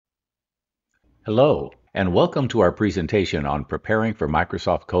Hello, and welcome to our presentation on preparing for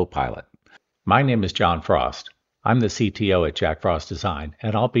Microsoft Copilot. My name is John Frost. I'm the CTO at Jack Frost Design,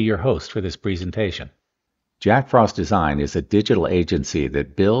 and I'll be your host for this presentation. Jack Frost Design is a digital agency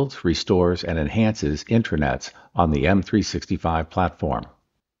that builds, restores, and enhances intranets on the M365 platform.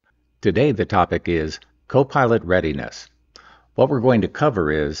 Today the topic is Copilot Readiness. What we're going to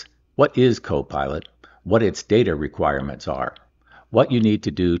cover is what is Copilot, what its data requirements are, what you need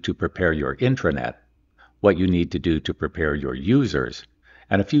to do to prepare your intranet, what you need to do to prepare your users,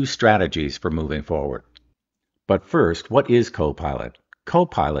 and a few strategies for moving forward. But first, what is Copilot?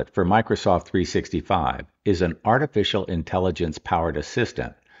 Copilot for Microsoft 365 is an artificial intelligence-powered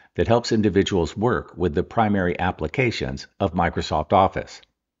assistant that helps individuals work with the primary applications of Microsoft Office.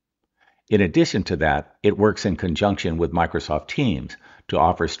 In addition to that, it works in conjunction with Microsoft Teams to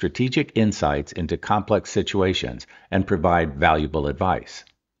offer strategic insights into complex situations and provide valuable advice.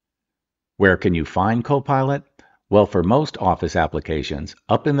 Where can you find Copilot? Well, for most Office applications,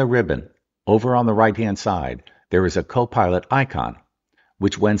 up in the ribbon, over on the right-hand side, there is a Copilot icon,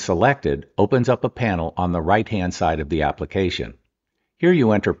 which when selected, opens up a panel on the right-hand side of the application. Here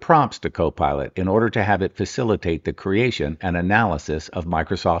you enter prompts to Copilot in order to have it facilitate the creation and analysis of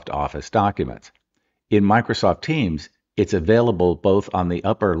Microsoft Office documents. In Microsoft Teams, it's available both on the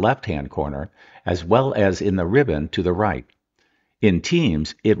upper left-hand corner as well as in the ribbon to the right. In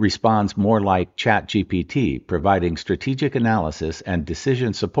Teams, it responds more like ChatGPT, providing strategic analysis and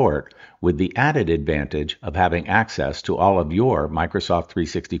decision support with the added advantage of having access to all of your Microsoft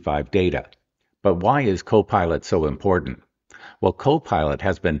 365 data. But why is Copilot so important? Well, Copilot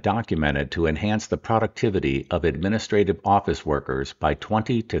has been documented to enhance the productivity of administrative office workers by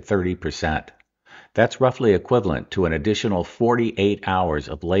 20 to 30%. That's roughly equivalent to an additional 48 hours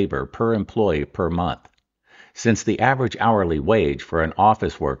of labor per employee per month. Since the average hourly wage for an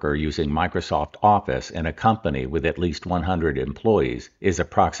office worker using Microsoft Office in a company with at least 100 employees is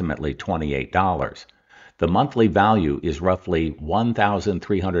approximately $28, the monthly value is roughly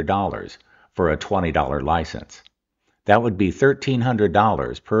 $1,300 for a $20 license. That would be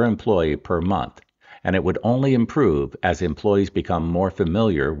 $1,300 per employee per month, and it would only improve as employees become more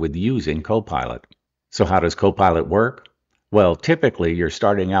familiar with using Copilot. So how does Copilot work? Well, typically you're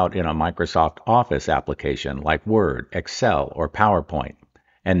starting out in a Microsoft Office application like Word, Excel, or PowerPoint.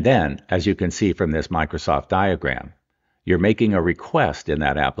 And then, as you can see from this Microsoft diagram, you're making a request in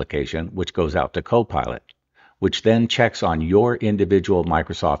that application which goes out to Copilot, which then checks on your individual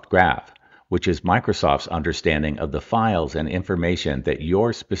Microsoft graph, which is Microsoft's understanding of the files and information that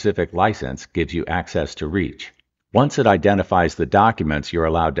your specific license gives you access to reach. Once it identifies the documents you're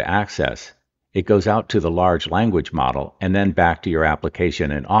allowed to access, it goes out to the large language model and then back to your application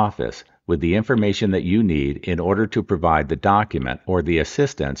in Office with the information that you need in order to provide the document or the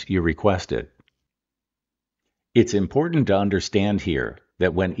assistance you requested. It's important to understand here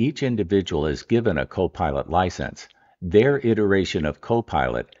that when each individual is given a Copilot license, their iteration of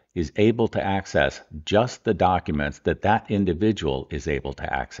Copilot is able to access just the documents that that individual is able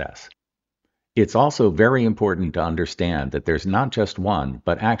to access. It's also very important to understand that there's not just one,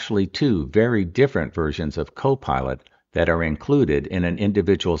 but actually two very different versions of Copilot that are included in an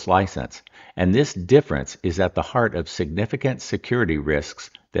individual's license, and this difference is at the heart of significant security risks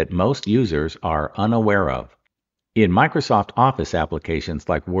that most users are unaware of. In Microsoft Office applications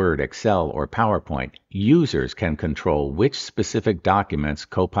like Word, Excel, or PowerPoint, users can control which specific documents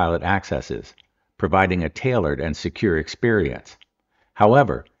Copilot accesses, providing a tailored and secure experience.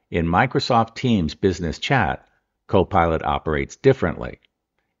 However, in Microsoft Teams Business Chat, Copilot operates differently.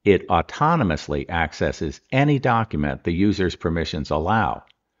 It autonomously accesses any document the user's permissions allow,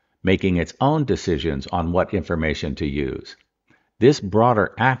 making its own decisions on what information to use. This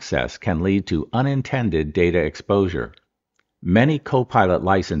broader access can lead to unintended data exposure. Many Copilot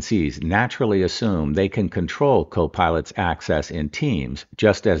licensees naturally assume they can control Copilot's access in Teams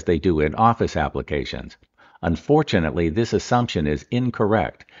just as they do in Office applications. Unfortunately, this assumption is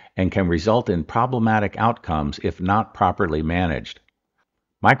incorrect and can result in problematic outcomes if not properly managed.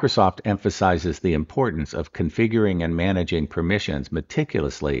 Microsoft emphasizes the importance of configuring and managing permissions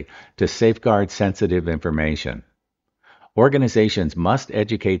meticulously to safeguard sensitive information. Organizations must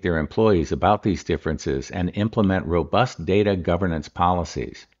educate their employees about these differences and implement robust data governance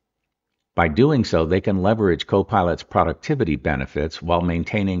policies. By doing so, they can leverage Copilot's productivity benefits while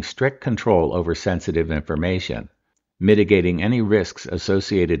maintaining strict control over sensitive information, mitigating any risks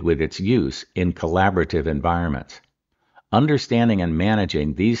associated with its use in collaborative environments. Understanding and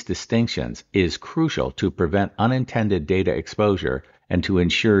managing these distinctions is crucial to prevent unintended data exposure and to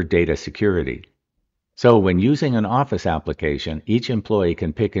ensure data security. So when using an Office application, each employee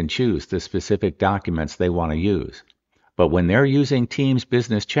can pick and choose the specific documents they want to use. But when they're using Teams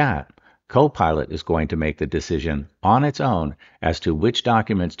Business Chat, Copilot is going to make the decision on its own as to which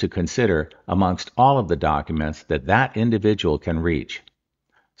documents to consider amongst all of the documents that that individual can reach.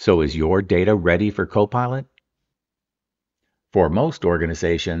 So is your data ready for Copilot? For most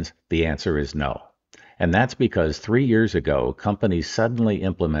organizations, the answer is no. And that's because 3 years ago, companies suddenly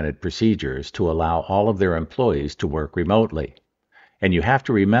implemented procedures to allow all of their employees to work remotely. And you have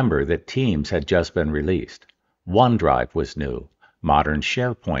to remember that Teams had just been released. OneDrive was new, modern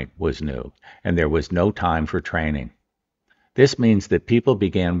SharePoint was new, and there was no time for training. This means that people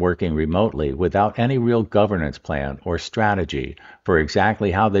began working remotely without any real governance plan or strategy for exactly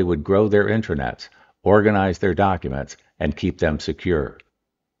how they would grow their intranets, organize their documents, and keep them secure.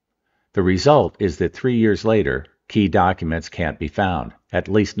 The result is that 3 years later, key documents can't be found, at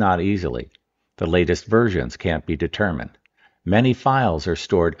least not easily. The latest versions can't be determined. Many files are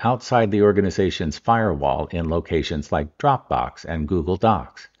stored outside the organization's firewall in locations like Dropbox and Google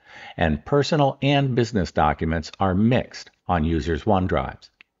Docs, and personal and business documents are mixed on users' OneDrives.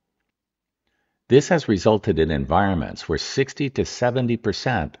 This has resulted in environments where 60 to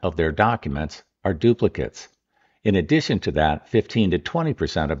 70% of their documents are duplicates. In addition to that, 15 to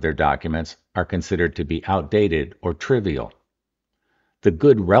 20% of their documents are considered to be outdated or trivial. The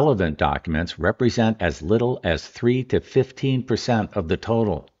good relevant documents represent as little as 3 to 15% of the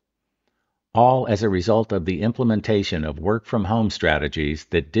total, all as a result of the implementation of work-from-home strategies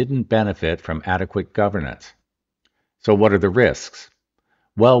that didn't benefit from adequate governance. So what are the risks?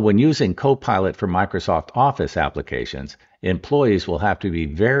 Well, when using Copilot for Microsoft Office applications, employees will have to be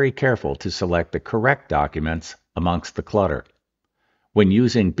very careful to select the correct documents amongst the clutter. When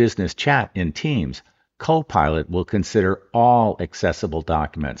using Business Chat in Teams, Copilot will consider all accessible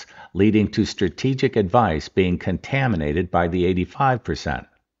documents, leading to strategic advice being contaminated by the 85%,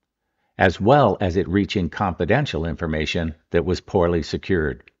 as well as it reaching confidential information that was poorly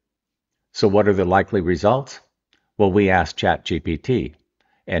secured. So what are the likely results? Well, we asked ChatGPT,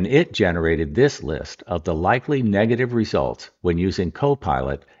 and it generated this list of the likely negative results when using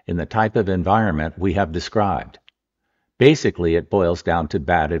Copilot in the type of environment we have described. Basically, it boils down to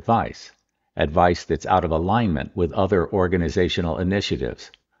bad advice that's out of alignment with other organizational initiatives,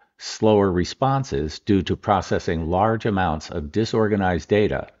 slower responses due to processing large amounts of disorganized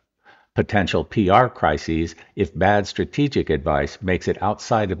data, potential PR crises if bad strategic advice makes it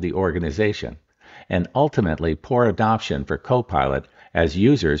outside of the organization, and ultimately poor adoption for Copilot as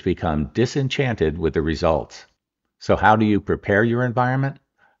users become disenchanted with the results. So how do you prepare your environment?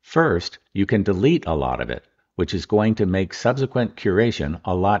 First, you can delete a lot of it, which is going to make subsequent curation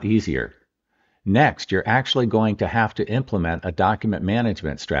a lot easier. Next, you're actually going to have to implement a document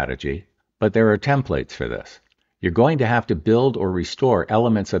management strategy, but there are templates for this. You're going to have to build or restore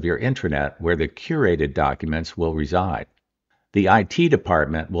elements of your intranet where the curated documents will reside. The IT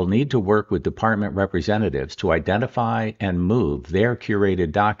department will need to work with department representatives to identify and move their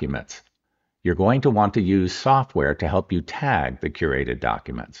curated documents. You're going to want to use software to help you tag the curated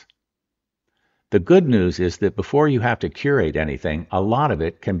documents. The good news is that before you have to curate anything, a lot of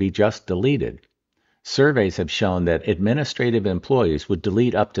it can be just deleted. Surveys have shown that administrative employees would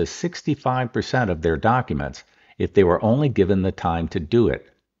delete up to 65% of their documents if they were only given the time to do it.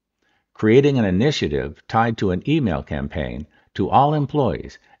 Creating an initiative tied to an email campaign to all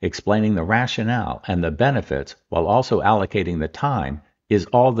employees explaining the rationale and the benefits while also allocating the time is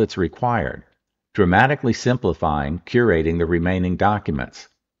all that's required, dramatically simplifying curating the remaining documents.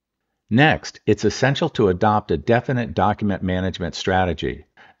 Next, it's essential to adopt a definite document management strategy.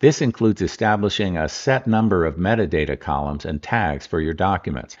 This includes establishing a set number of metadata columns and tags for your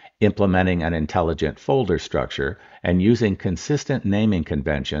documents, implementing an intelligent folder structure, and using consistent naming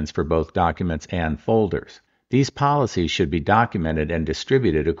conventions for both documents and folders. These policies should be documented and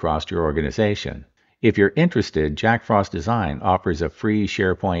distributed across your organization. If you're interested, Jack Frost Design offers a free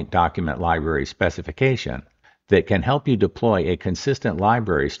SharePoint document library specification that can help you deploy a consistent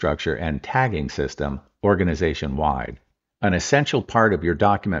library structure and tagging system organization-wide. An essential part of your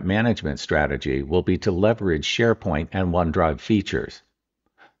document management strategy will be to leverage SharePoint and OneDrive features.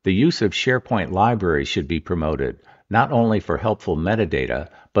 The use of SharePoint libraries should be promoted, not only for helpful metadata,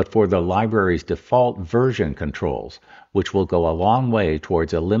 but for the library's default version controls, which will go a long way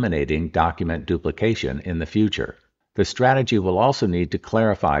towards eliminating document duplication in the future. The strategy will also need to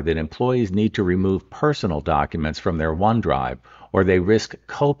clarify that employees need to remove personal documents from their OneDrive, or they risk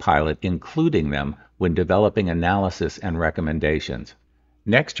Copilot including them when developing analysis and recommendations.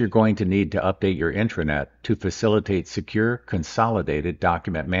 Next, you're going to need to update your intranet to facilitate secure, consolidated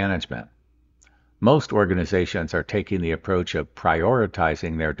document management. Most organizations are taking the approach of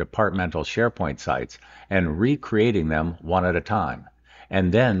prioritizing their departmental SharePoint sites and recreating them one at a time,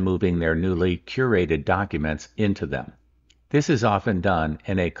 and then moving their newly curated documents into them. This is often done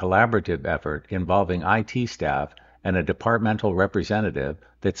in a collaborative effort involving IT staff and a departmental representative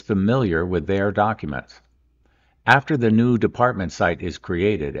that's familiar with their documents. After the new department site is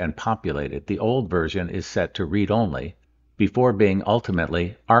created and populated, the old version is set to read-only before being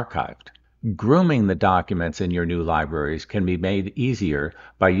ultimately archived. Grooming the documents in your new libraries can be made easier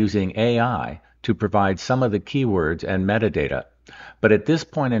by using AI to provide some of the keywords and metadata, but at this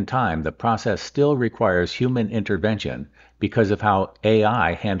point in time, the process still requires human intervention because of how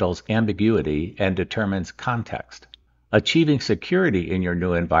AI handles ambiguity and determines context. Achieving security in your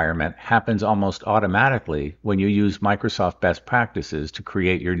new environment happens almost automatically when you use Microsoft best practices to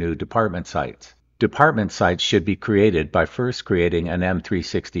create your new department sites. Department sites should be created by first creating an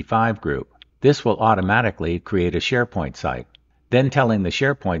M365 group. This will automatically create a SharePoint site. Then telling the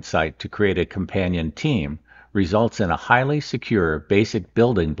SharePoint site to create a companion team results in a highly secure basic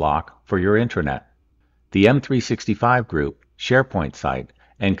building block for your intranet. The M365 group, SharePoint site,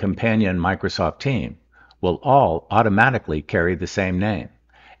 and companion Microsoft team will all automatically carry the same name,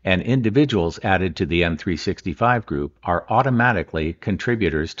 and individuals added to the M365 group are automatically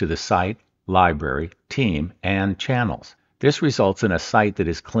contributors to the site, library, team, and channels. This results in a site that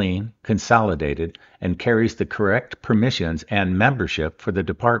is clean, consolidated, and carries the correct permissions and membership for the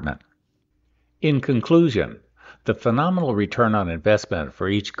department. In conclusion, the phenomenal return on investment for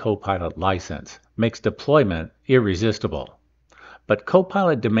each Copilot license makes deployment irresistible. But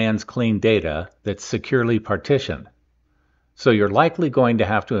Copilot demands clean data that's securely partitioned. So you're likely going to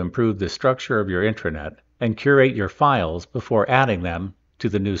have to improve the structure of your intranet and curate your files before adding them to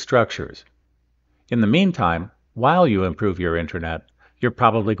the new structures. In the meantime, while you improve your intranet, you're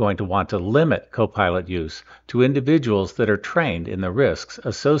probably going to want to limit Copilot use to individuals that are trained in the risks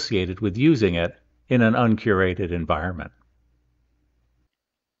associated with using it in an uncurated environment.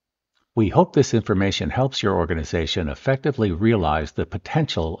 We hope this information helps your organization effectively realize the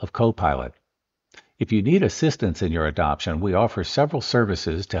potential of Copilot. If you need assistance in your adoption, we offer several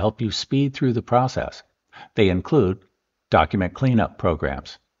services to help you speed through the process. They include document cleanup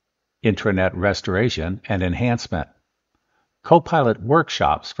programs, intranet restoration and enhancement, Copilot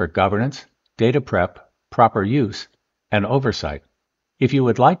workshops for governance, data prep, proper use, and oversight. If you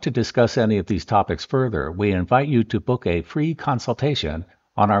would like to discuss any of these topics further, we invite you to book a free consultation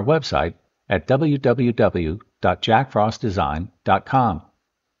on our website at www.jackfrostdesign.com.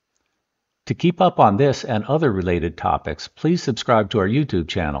 To keep up on this and other related topics, please subscribe to our YouTube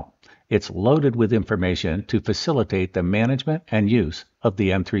channel. It's loaded with information to facilitate the management and use of the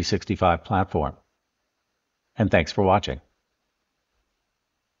M365 platform. And thanks for watching.